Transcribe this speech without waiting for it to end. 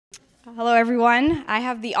Hello, everyone. I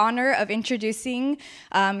have the honor of introducing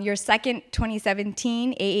your second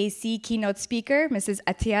 2017 AAC keynote speaker, Mrs.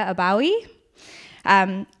 Atia Abawi.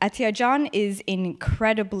 Atia John is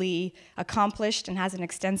incredibly accomplished and has an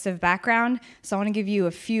extensive background, so I want to give you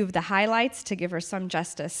a few of the highlights to give her some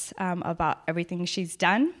justice about everything she's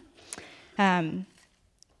done.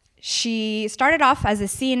 She started off as a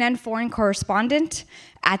CNN foreign correspondent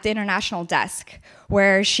at the international desk,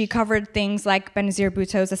 where she covered things like Benazir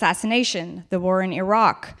Bhutto's assassination, the war in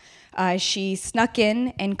Iraq. She snuck in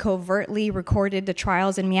and covertly recorded the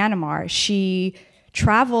trials in Myanmar. She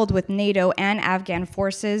traveled with NATO and Afghan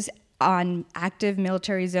forces on active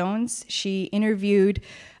military zones. She interviewed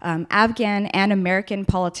Afghan and American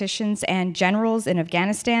politicians and generals in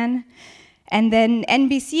Afghanistan. And then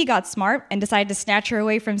NBC got smart and decided to snatch her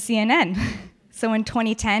away from CNN. So in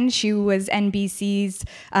 2010, she was NBC's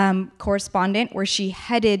correspondent, where she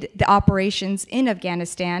headed the operations in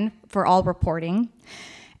Afghanistan for all reporting.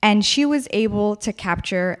 And she was able to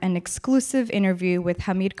capture an exclusive interview with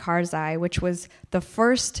Hamid Karzai, which was the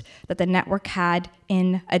first that the network had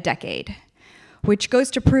in a decade, which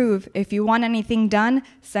goes to prove, if you want anything done,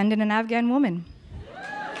 send in an Afghan woman.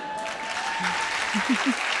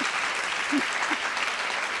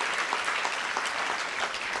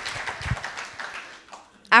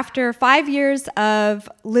 After 5 years of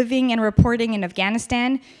living and reporting in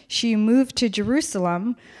Afghanistan, she moved to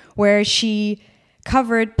Jerusalem, where she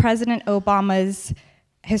covered President Obama's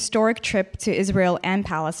historic trip to Israel and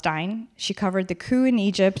Palestine. She covered the coup in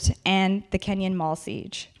Egypt and the Kenyan mall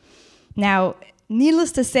siege. Now,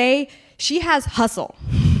 needless to say, she has hustle,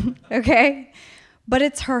 okay? But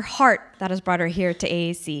it's her heart that has brought her here to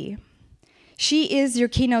AAC. She is your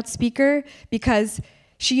keynote speaker because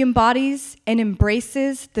she embodies and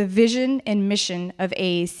embraces the vision and mission of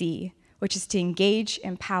AAC, which is to engage,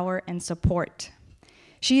 empower, and support.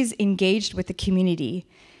 She is engaged with the community.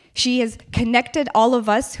 She has connected all of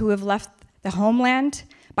us who have left the homeland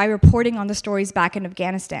by reporting on the stories back in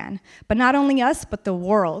Afghanistan. But not only us, but the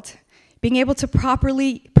world. Being able to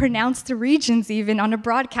properly pronounce the regions even on a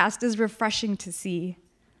broadcast is refreshing to see.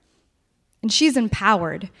 And she's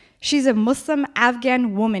empowered. She's a Muslim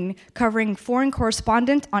Afghan woman covering foreign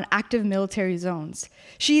correspondent on active military zones.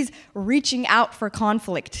 She's reaching out for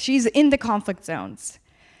conflict. She's in the conflict zones.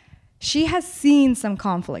 She has seen some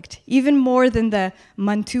conflict, even more than the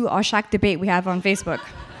Mantu Oshak debate we have on Facebook.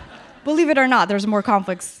 Believe it or not, there's more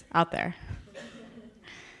conflicts out there.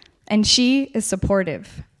 And she is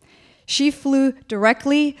supportive. She flew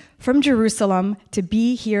directly from Jerusalem to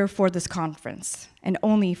be here for this conference, and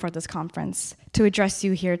only for this conference, to address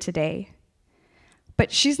you here today.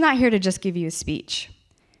 But she's not here to just give you a speech.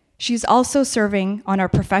 She's also serving on our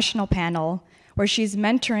professional panel, where she's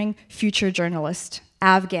mentoring future journalists,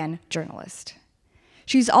 Afghan journalists.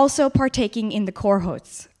 She's also partaking in the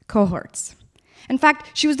cohorts. In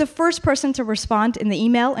fact, she was the first person to respond in the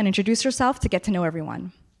email and introduce herself to get to know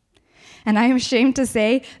everyone. And I am ashamed to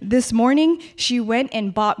say, this morning, she went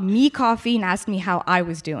and bought me coffee and asked me how I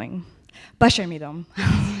was doing. Bashar midom.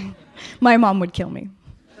 My mom would kill me.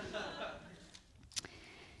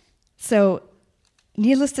 So,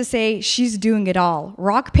 needless to say, she's doing it all.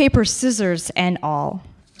 Rock, paper, scissors, and all.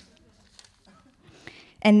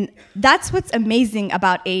 And that's what's amazing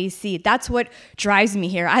about AAC. That's what drives me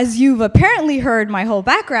here. As you've apparently heard my whole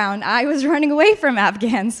background, I was running away from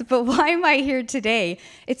Afghans, but why am I here today?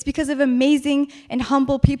 It's because of amazing and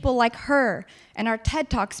humble people like her and our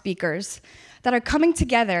TED Talk speakers that are coming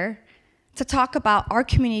together to talk about our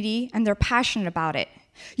community, and they're passionate about it.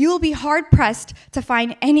 You will be hard-pressed to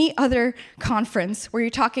find any other conference where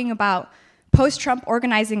you're talking about post-Trump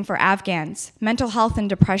organizing for Afghans, mental health and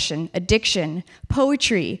depression, addiction,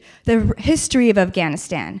 poetry, the history of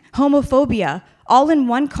Afghanistan, homophobia, all in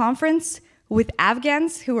one conference with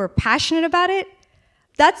Afghans who are passionate about it.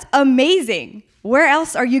 That's amazing. Where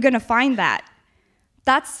else are you going to find that?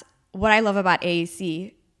 That's what I love about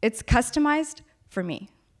AAC. It's customized for me.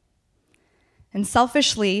 And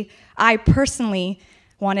selfishly, I personally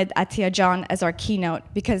wanted Atia John as our keynote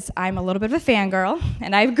because I'm a little bit of a fangirl,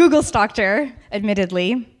 and I've Google stalked her,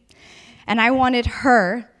 admittedly. And I wanted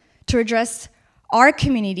her to address our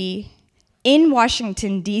community in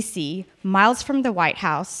Washington, D.C., miles from the White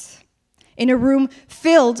House, in a room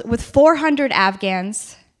filled with 400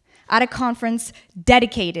 Afghans at a conference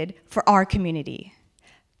dedicated for our community.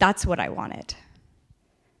 That's what I wanted.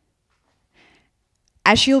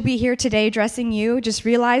 As she'll be here today addressing you, just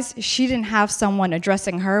realize she didn't have someone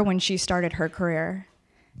addressing her when she started her career.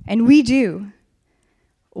 And we do.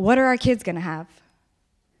 What are our kids gonna have?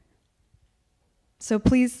 So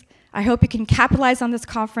please, I hope you can capitalize on this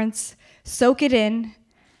conference, soak it in,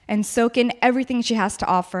 and soak in everything she has to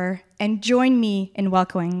offer, and join me in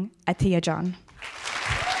welcoming Atia John.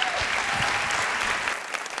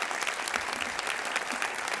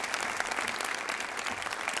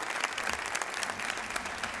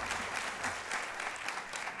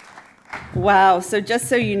 Wow, so just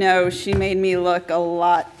so you know, she made me look a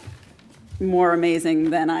lot more amazing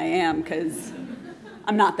than I am, because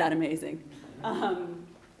I'm not that amazing.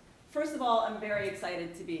 First of all, I'm very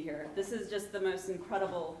excited to be here. This is just the most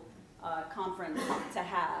incredible conference to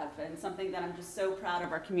have, and something that I'm just so proud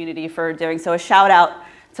of our community for doing. So a shout out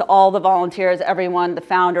to all the volunteers, everyone, the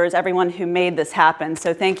founders, everyone who made this happen.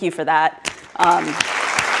 So thank you for that.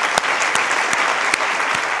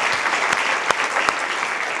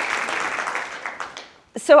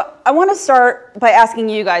 So I want to start by asking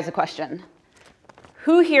you guys a question.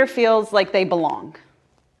 Who here feels like they belong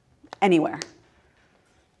anywhere?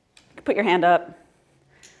 Put your hand up.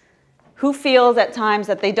 Who feels at times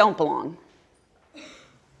that they don't belong?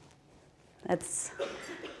 That's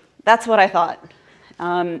what I thought.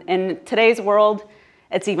 In today's world,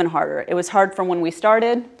 it's even harder. It was hard from when we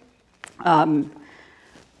started. The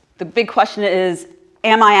big question is,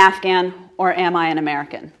 am I Afghan or am I an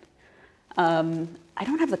American? I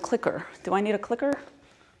don't have the clicker. Do I need a clicker?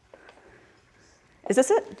 Is this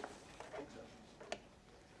it?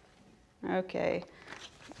 Okay.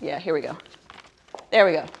 Yeah, here we go. There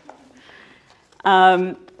we go.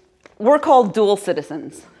 We're called dual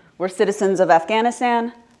citizens. We're citizens of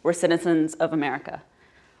Afghanistan. We're citizens of America.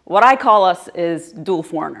 What I call us is dual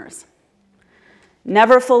foreigners.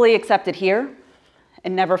 Never fully accepted here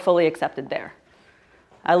and never fully accepted there.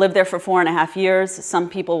 I lived there for 4.5 years. Some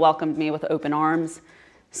people welcomed me with open arms.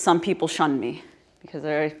 Some people shunned me because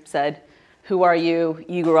they said, who are you?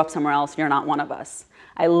 You grew up somewhere else. You're not one of us.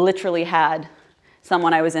 I literally had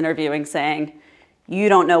someone I was interviewing saying, you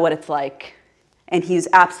don't know what it's like. And he's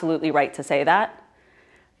absolutely right to say that.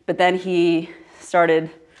 But then he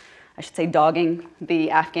started, I should say, dogging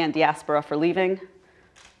the Afghan diaspora for leaving.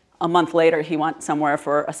 A month later, he went somewhere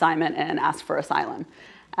for assignment and asked for asylum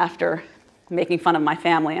after making fun of my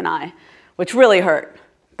family and I, which really hurt.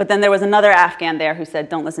 But then there was another Afghan there who said,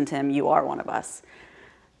 don't listen to him, you are one of us.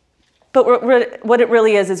 But what it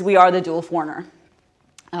really is we are the dual foreigner.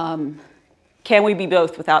 Can we be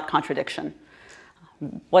both without contradiction?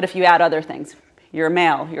 What if you add other things? You're a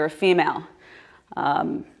male, you're a female,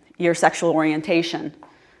 your sexual orientation.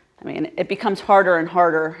 I mean, it becomes harder and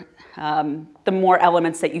harder the more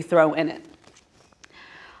elements that you throw in it.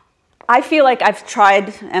 I feel like I've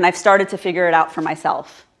tried and I've started to figure it out for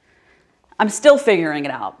myself. I'm still figuring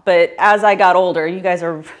it out, but as I got older, you guys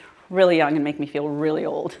are really young and make me feel really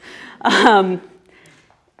old,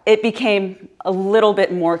 it became a little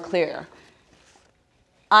bit more clear.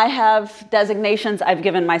 I have designations I've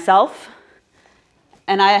given myself,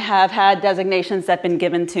 and I have had designations that have been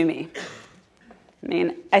given to me. I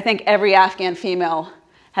mean, I think every Afghan female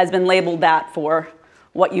has been labeled that for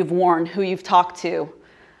what you've worn, who you've talked to,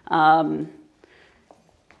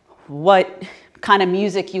 what kind of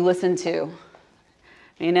music you listen to.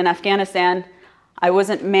 I mean, in Afghanistan, I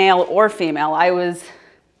wasn't male or female. I was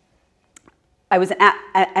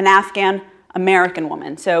an Afghan-American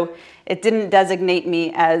woman. So it didn't designate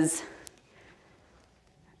me as,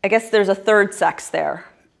 I guess there's a third sex there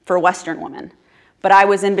for Western women. But I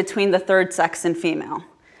was in between the third sex and female.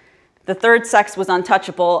 The third sex was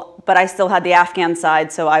untouchable, but I still had the Afghan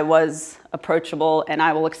side, so I was approachable, and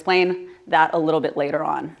I will explain that a little bit later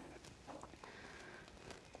on.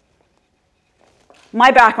 My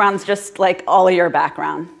background's just like all of your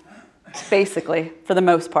background, basically, for the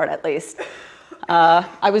most part at least.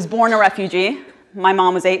 I was born a refugee. My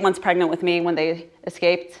mom was 8 months pregnant with me when they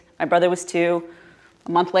escaped. My brother was 2.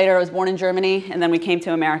 A month later, I was born in Germany, and then we came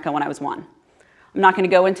to America when I was 1. I'm not going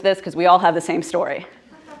to go into this because we all have the same story.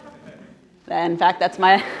 In fact, that's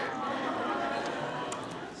my...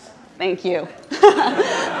 Thank you.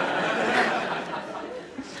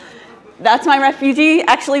 That's my refugee,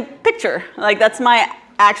 actually, picture. Like, that's my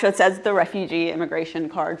actual, it says the refugee immigration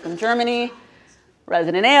card from Germany,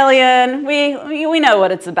 resident alien. We know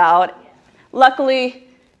what it's about. Luckily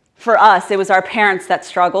for us, it was our parents that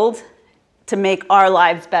struggled to make our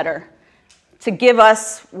lives better, to give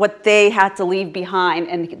us what they had to leave behind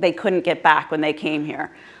and they couldn't get back when they came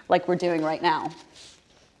here, like we're doing right now.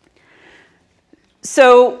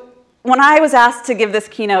 So when I was asked to give this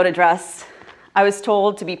keynote address, I was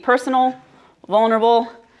told to be personal, vulnerable,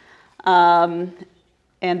 and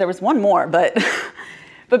there was one more, but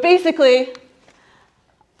basically,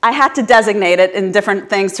 I had to designate it in different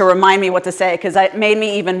things to remind me what to say, because it made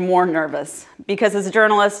me even more nervous. Because as a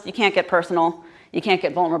journalist, you can't get personal, you can't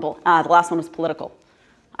get vulnerable. The last one was political.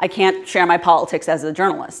 I can't share my politics as a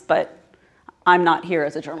journalist, but I'm not here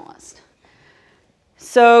as a journalist.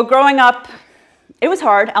 So growing up, it was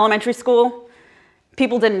hard. Elementary school,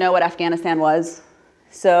 people didn't know what Afghanistan was.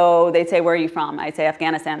 So they'd say, where are you from? I'd say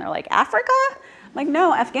Afghanistan. They're like, Africa? I'm like,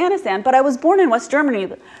 no, Afghanistan. But I was born in West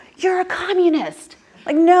Germany. You're a communist.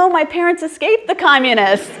 Like, no, my parents escaped the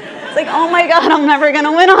communists. It's like, oh my God, I'm never going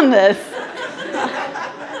to win on this.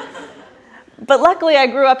 But luckily, I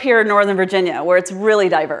grew up here in Northern Virginia, where it's really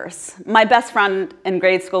diverse. My best friend in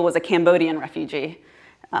grade school was a Cambodian refugee.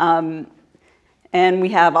 And we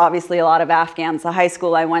have, obviously, a lot of Afghans. The high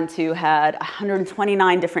school I went to had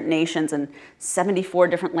 129 different nations and 74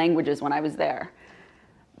 different languages when I was there.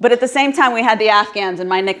 But at the same time, we had the Afghans, and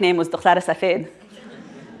my nickname was Dukhtar Safed,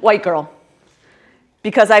 white girl,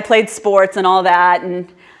 because I played sports and all that.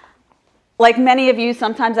 And like many of you,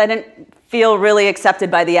 sometimes I didn't feel really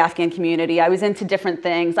accepted by the Afghan community. I was into different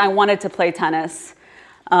things. I wanted to play tennis.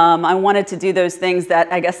 I wanted to do those things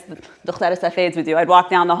that I guess the Dukhtar Safeds would do. I'd walk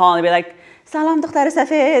down the hall and they'd be like, Salam Dukhtar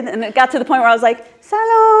Safed. And it got to the point where I was like,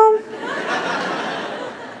 Salam.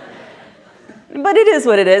 But it is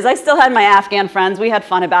what it is. I still had my Afghan friends. We had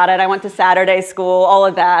fun about it. I went to Saturday school, all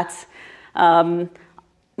of that.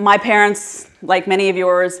 My parents, like many of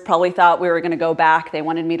yours, probably thought we were going to go back. They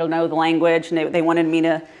wanted me to know the language, and they wanted me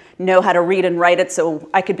to know how to read and write it so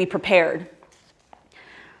I could be prepared.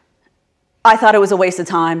 I thought it was a waste of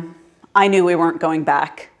time. I knew we weren't going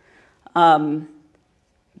back.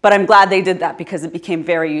 But I'm glad they did that because it became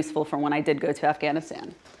very useful for when I did go to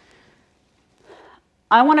Afghanistan.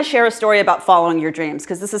 I want to share a story about following your dreams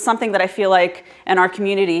because this is something that I feel like in our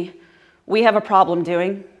community we have a problem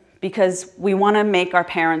doing because we want to make our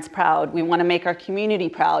parents proud. We want to make our community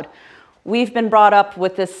proud. We've been brought up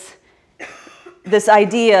with this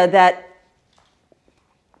idea that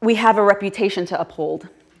we have a reputation to uphold.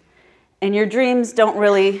 And your dreams don't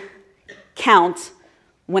really count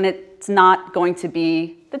when it's not going to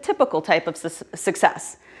be the typical type of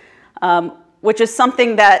success, which is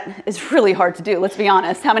something that is really hard to do, let's be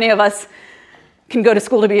honest. How many of us can go to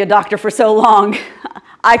school to be a doctor for so long?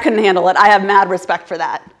 I couldn't handle it. I have mad respect for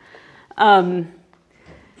that.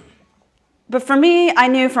 But for me, I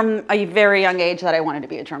knew from a very young age that I wanted to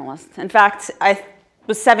be a journalist. In fact, I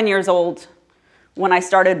was 7 years old when I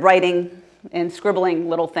started writing and scribbling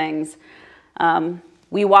little things.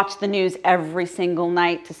 We watched the news every single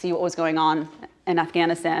night to see what was going on in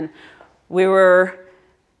Afghanistan. We were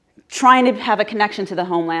trying to have a connection to the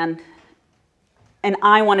homeland, and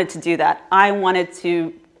I wanted to do that. I wanted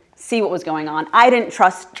to see what was going on. I didn't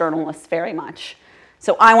trust journalists very much,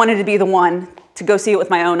 so I wanted to be the one to go see it with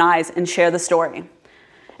my own eyes and share the story.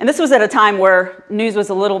 And this was at a time where news was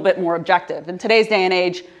a little bit more objective. In today's day and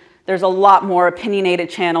age, there's a lot more opinionated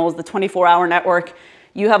channels, the 24-hour network.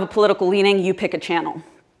 You have a political leaning, you pick a channel.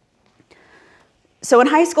 So in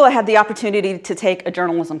high school, I had the opportunity to take a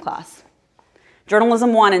journalism class.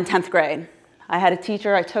 Journalism 1 in 10th grade. I had a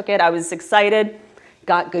teacher, I took it, I was excited,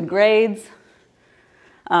 got good grades.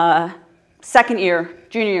 Second year,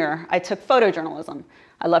 junior year, I took photojournalism.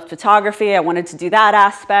 I loved photography, I wanted to do that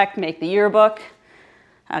aspect, make the yearbook,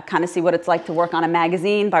 kind of see what it's like to work on a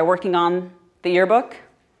magazine by working on the yearbook.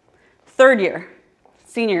 Third year,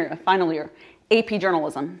 senior year, final year, AP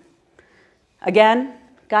journalism. Again,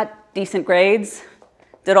 got decent grades,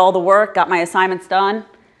 did all the work, got my assignments done.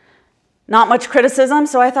 Not much criticism,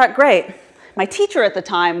 so I thought, great. My teacher at the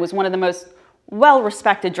time was one of the most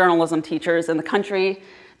well-respected journalism teachers in the country.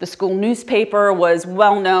 The school newspaper was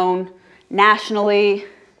well-known nationally.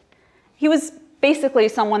 He was basically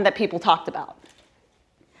someone that people talked about.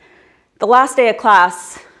 The last day of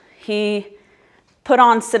class, he put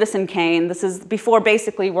on Citizen Kane. This is before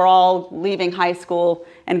basically we're all leaving high school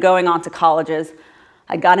and going on to colleges.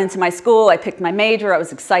 I got into my school, I picked my major, I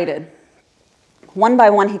was excited. One by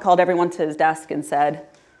one, he called everyone to his desk and said,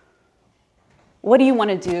 what do you want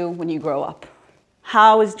to do when you grow up?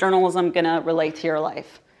 How is journalism going to relate to your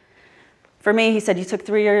life? For me, he said, you took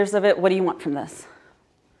 3 years of it, what do you want from this?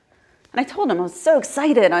 And I told him, I was so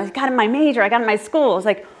excited. I got in my major, I got in my school. I was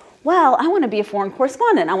like, well, I want to be a foreign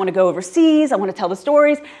correspondent. I want to go overseas, I want to tell the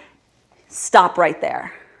stories. Stop right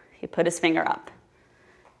there. He put his finger up.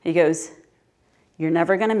 He goes, you're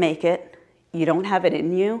never going to make it. You don't have it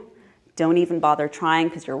in you. Don't even bother trying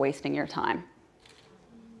because you're wasting your time.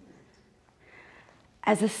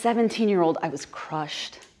 As a 17-year-old, I was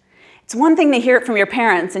crushed. It's one thing to hear it from your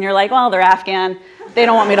parents, and you're like, well, they're Afghan. They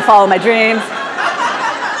don't want me to follow my dreams.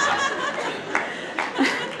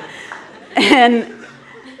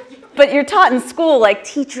 But you're taught in school, like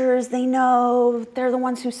teachers, they know, they're the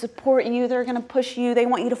ones who support you, they're going to push you, they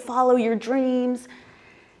want you to follow your dreams.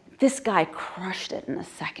 This guy crushed it in a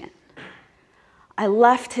second. I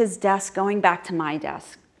left his desk going back to my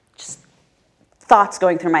desk, just thoughts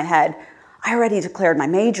going through my head. I already declared my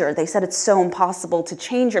major. They said it's so impossible to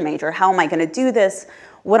change your major. How am I going to do this?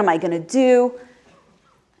 What am I going to do?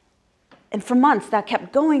 And for months, that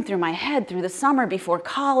kept going through my head through the summer before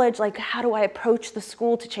college. Like, how do I approach the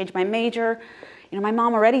school to change my major? You know, my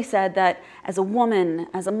mom already said that as a woman,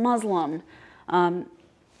 as a Muslim,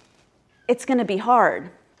 it's going to be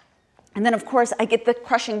hard. And then, of course, I get the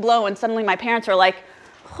crushing blow, and suddenly my parents are like,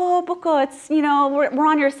 oh, Boko, it's, you know, we're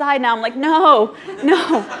on your side now. I'm like, no.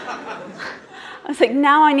 I was like,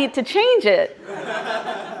 now I need to change it.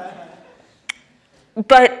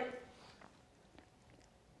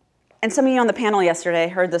 And some of you on the panel yesterday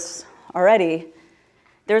heard this already.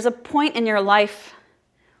 There's a point in your life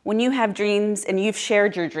when you have dreams and you've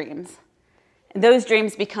shared your dreams. And those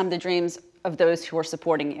dreams become the dreams of those who are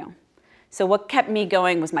supporting you. So what kept me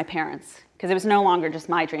going was my parents, because it was no longer just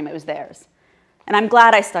my dream, it was theirs. And I'm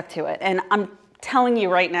glad I stuck to it. And I'm telling you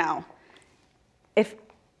right now, if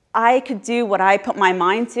I could do what I put my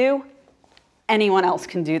mind to, anyone else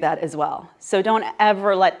can do that as well. So don't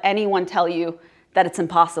ever let anyone tell you that it's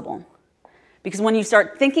impossible. Because when you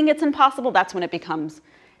start thinking it's impossible, that's when it becomes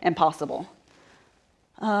impossible.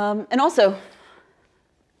 And also,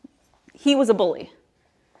 he was a bully.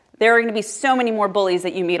 There are going to be so many more bullies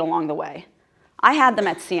that you meet along the way. I had them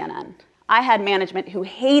at CNN. I had management who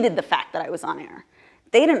hated the fact that I was on air.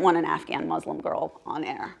 They didn't want an Afghan Muslim girl on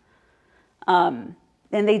air. And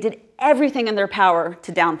they did everything in their power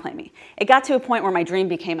to downplay me. It got to a point where my dream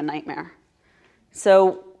became a nightmare.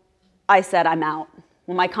 So I said, I'm out.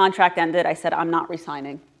 When my contract ended, I said, I'm not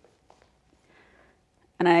resigning.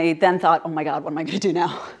 And I then thought, oh my God, what am I going to do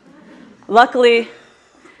now? Luckily,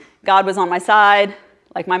 God was on my side.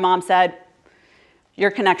 Like my mom said,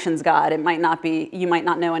 your connection's God. It might not be, you might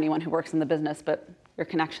not know anyone who works in the business, but your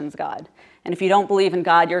connection's God. And if you don't believe in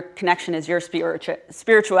God, your connection is your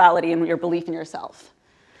spirituality and your belief in yourself.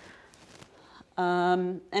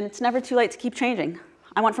 And it's never too late to keep changing.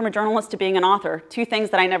 I went from a journalist to being an author, two things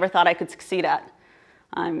that I never thought I could succeed at.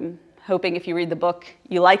 I'm hoping if you read the book,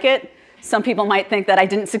 you like it. Some people might think that I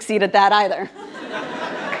didn't succeed at that either.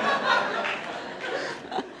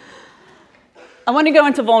 I want to go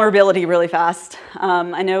into vulnerability really fast.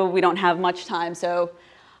 I know we don't have much time, so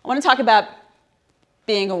I want to talk about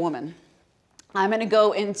being a woman. I'm going to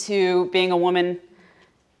go into being a woman,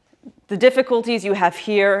 the difficulties you have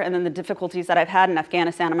here, and then the difficulties that I've had in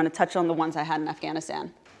Afghanistan. I'm going to touch on the ones I had in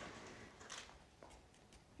Afghanistan.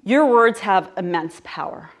 Your words have immense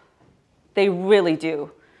power. They really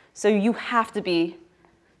do. So you have to be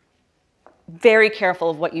very careful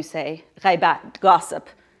of what you say. Ghaibat, gossip.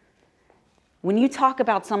 When you talk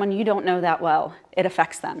about someone you don't know that well, it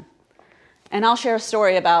affects them. And I'll share a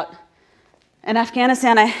story about in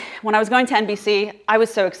Afghanistan, when I was going to NBC, I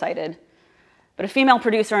was so excited. But a female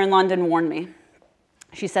producer in London warned me.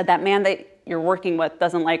 She said, that man that you're working with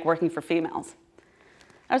doesn't like working for females.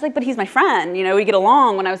 I was like, but he's my friend. You know, we get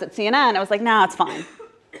along. When I was at CNN, I was like, nah, it's fine.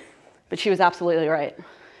 But she was absolutely right.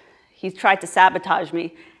 He tried to sabotage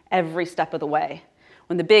me every step of the way.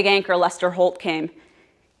 When the big anchor, Lester Holt, came,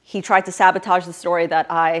 he tried to sabotage the story that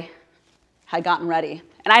I had gotten ready.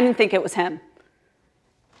 And I didn't think it was him.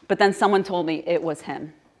 But then someone told me it was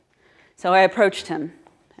him. So I approached him,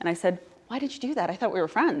 and I said, why did you do that? I thought we were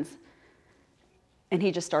friends. And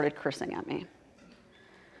he just started cursing at me.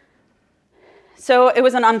 So it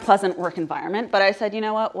was an unpleasant work environment, but I said, you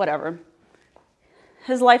know what, whatever.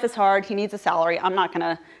 His life is hard. He needs a salary. I'm not going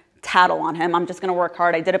to tattle on him. I'm just going to work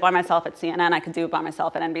hard. I did it by myself at CNN. I could do it by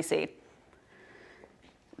myself at NBC.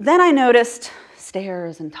 Then I noticed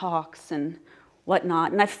stares and talks and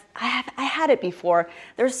whatnot, and I had it before.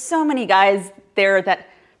 There's so many guys there that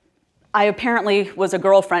I apparently was a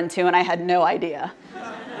girlfriend to, and I had no idea.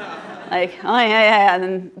 Like, oh, yeah, and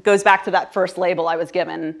then goes back to that first label I was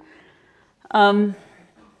given. But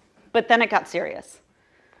then it got serious.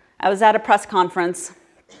 I was at a press conference,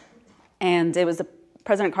 and it was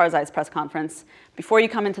President Karzai's press conference. Before you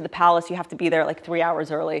come into the palace, you have to be there like 3 hours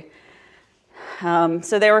early.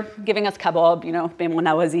 So they were giving us kebab, you know,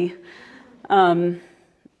 bimwanawazi. And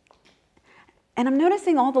I'm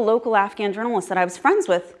noticing all the local Afghan journalists that I was friends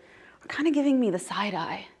with were kind of giving me the side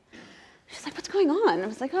eye. She's like, what's going on? I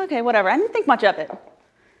was like, okay, whatever. I didn't think much of it.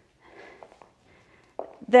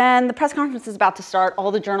 Then the press conference is about to start.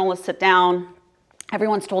 All the journalists sit down.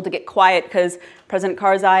 Everyone's told to get quiet because President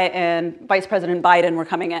Karzai and Vice President Biden were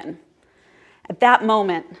coming in. At that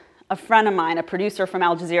moment, a friend of mine, a producer from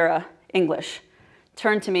Al Jazeera, English,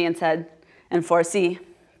 turned to me and said, in Farsi,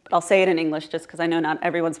 but I'll say it in English just because I know not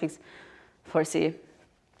everyone speaks Farsi.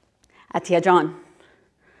 Atia John,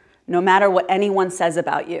 no matter what anyone says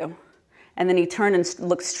about you. And then he turned and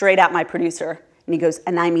looked straight at my producer, and he goes,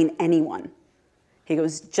 and I mean anyone. He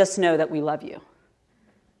goes, just know that we love you.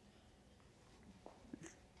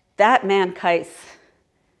 That man, Kais,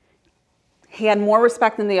 he had more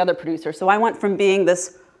respect than the other producer. So I went from being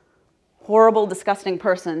this horrible, disgusting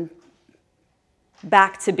person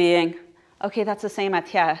back to being, okay, that's the same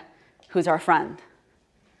Atia who's our friend.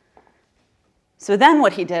 So then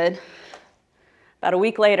what he did, about a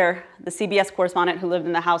week later, the CBS correspondent who lived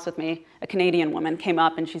in the house with me, a Canadian woman, came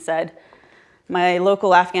up and she said, my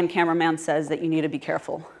local Afghan cameraman says that you need to be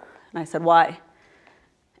careful. And I said, why?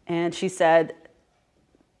 And she said,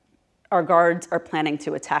 our guards are planning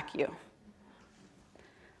to attack you.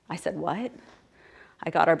 I said, what? I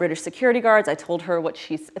got our British security guards. I told them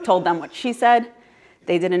what she said.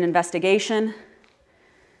 They did an investigation.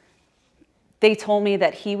 They told me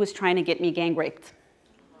that he was trying to get me gang raped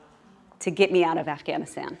to get me out of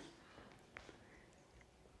Afghanistan.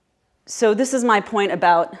 So this is my point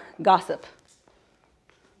about gossip.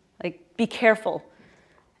 Like, be careful,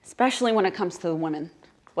 especially when it comes to the women,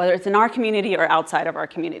 whether it's in our community or outside of our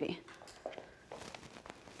community.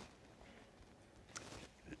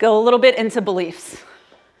 Go a little bit into beliefs.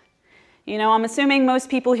 You know, I'm assuming most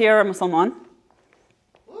people here are Muslim.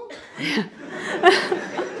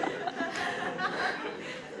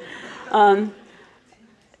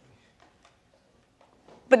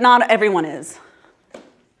 But not everyone is.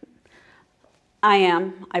 I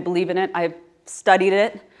am. I believe in it. I've studied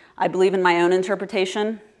it. I believe in my own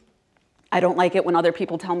interpretation. I don't like it when other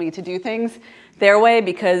people tell me to do things their way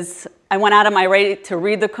because I went out of my way to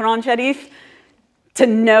read the Quran Sharif to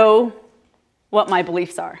know what my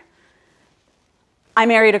beliefs are. I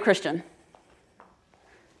married a Christian.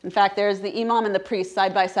 In fact, there's the imam and the priest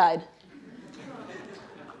side by side.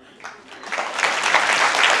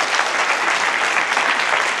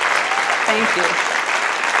 Thank you.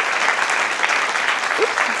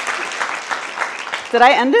 Oops. Did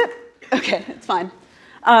I end it? Okay, it's fine.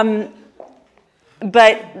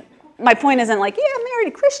 But my point isn't like, yeah, I married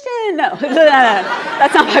a Christian. No,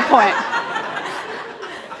 that's not my point.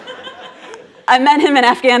 I met him in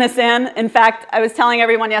Afghanistan. In fact, I was telling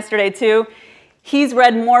everyone yesterday too, he's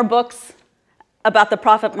read more books about the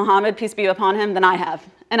Prophet Muhammad, peace be upon him, than I have.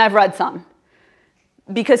 And I've read some.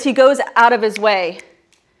 Because he goes out of his way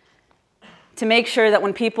to make sure that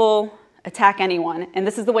when people attack anyone, and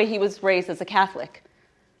this is the way he was raised as a Catholic,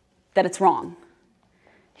 that it's wrong.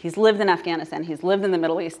 He's lived in Afghanistan. He's lived in the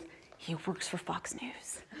Middle East. He works for Fox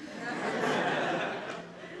News.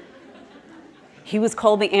 He was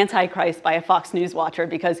called the Antichrist by a Fox News watcher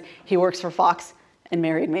because he works for Fox and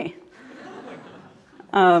married me.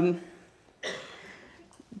 But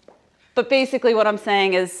basically what I'm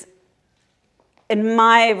saying is, in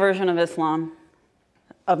my version of Islam,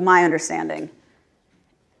 of my understanding,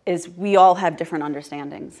 is we all have different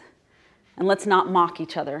understandings. And let's not mock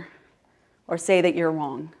each other or say that you're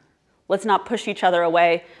wrong. Let's not push each other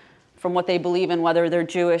away from what they believe in, whether they're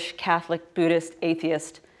Jewish, Catholic, Buddhist,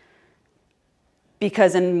 atheist.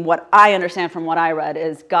 Because in what I understand from what I read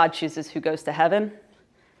is God chooses who goes to heaven.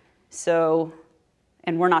 So,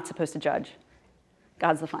 and we're not supposed to judge.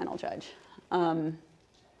 God's the final judge.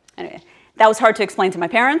 Anyway, that was hard to explain to my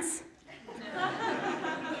parents.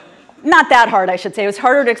 Not that hard, I should say. It was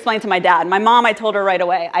harder to explain to my dad. My mom, I told her right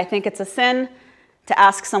away, I think it's a sin to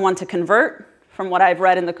ask someone to convert from what I've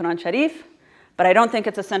read in the Quran Sharif, but I don't think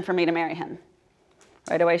it's a sin for me to marry him.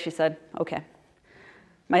 Right away, she said, okay.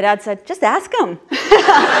 My dad said, just ask him.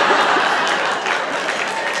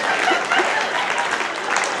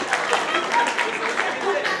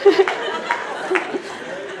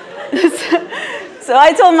 So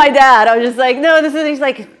I told my dad, I was just like, no, this is, he's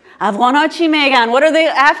like, Afghan-American, what are the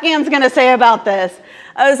Afghans going to say about this?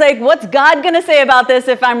 I was like, what's God going to say about this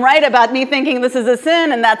if I'm right about me thinking this is a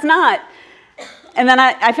sin and that's not? And then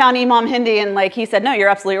I found Imam Hindi and like he said, no, you're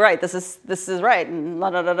absolutely right. This is right. And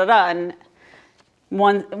la da da da da. And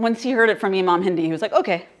once he heard it from Imam Hindi, he was like,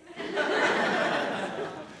 okay.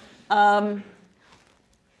 On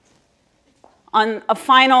a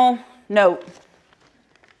final note,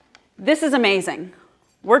 this is amazing.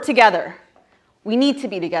 We're together. We need to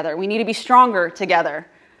be together. We need to be stronger together.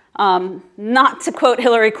 Not to quote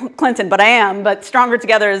Hillary Clinton, but I am, but stronger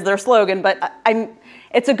together is their slogan, but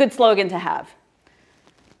it's a good slogan to have.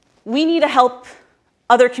 We need to help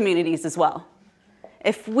other communities as well.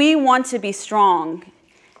 If we want to be strong,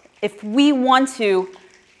 if we want to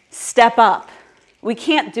step up, we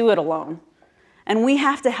can't do it alone. And we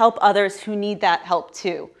have to help others who need that help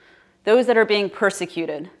too. Those that are being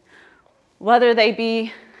persecuted, whether they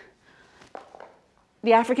be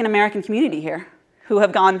the African-American community here who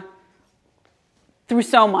have gone through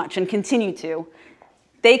so much and continue to.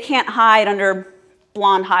 They can't hide under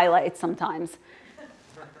blonde highlights sometimes.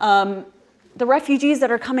 The refugees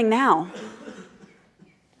that are coming now,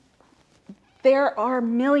 there are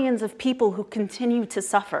millions of people who continue to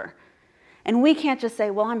suffer. And we can't just say,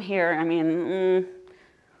 well, I'm here. I mean,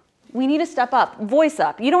 we need to step up, voice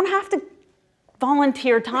up. You don't have to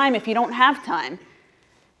volunteer time if you don't have time.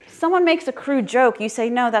 If someone makes a crude joke, you say,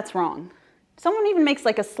 no, that's wrong. If someone even makes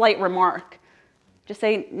like a slight remark, just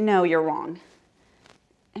say, no, you're wrong.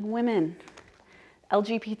 And women,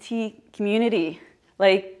 LGBT community,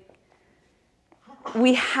 like,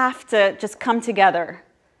 we have to just come together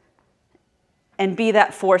and be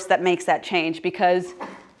that force that makes that change, because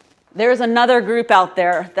there's another group out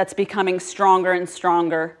there that's becoming stronger and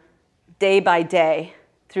stronger day by day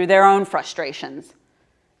through their own frustrations.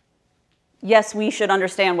 Yes, we should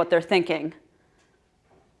understand what they're thinking,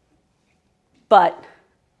 but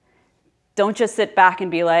don't just sit back and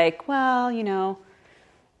be like, well, you know,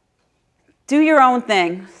 do your own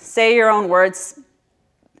thing, say your own words,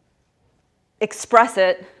 express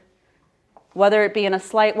it, whether it be in a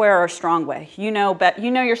slight way or a strong way. You know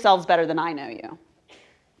yourselves better than I know you.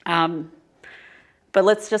 But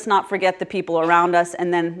let's just not forget the people around us,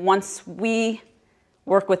 and then once we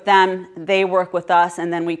work with them, they work with us,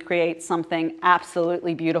 and then we create something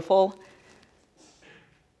absolutely beautiful,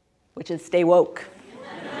 which is stay woke.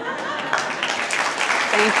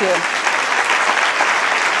 Thank you.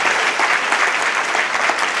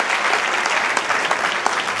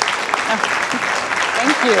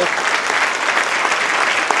 Thank you.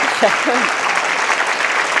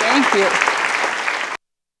 Thank you.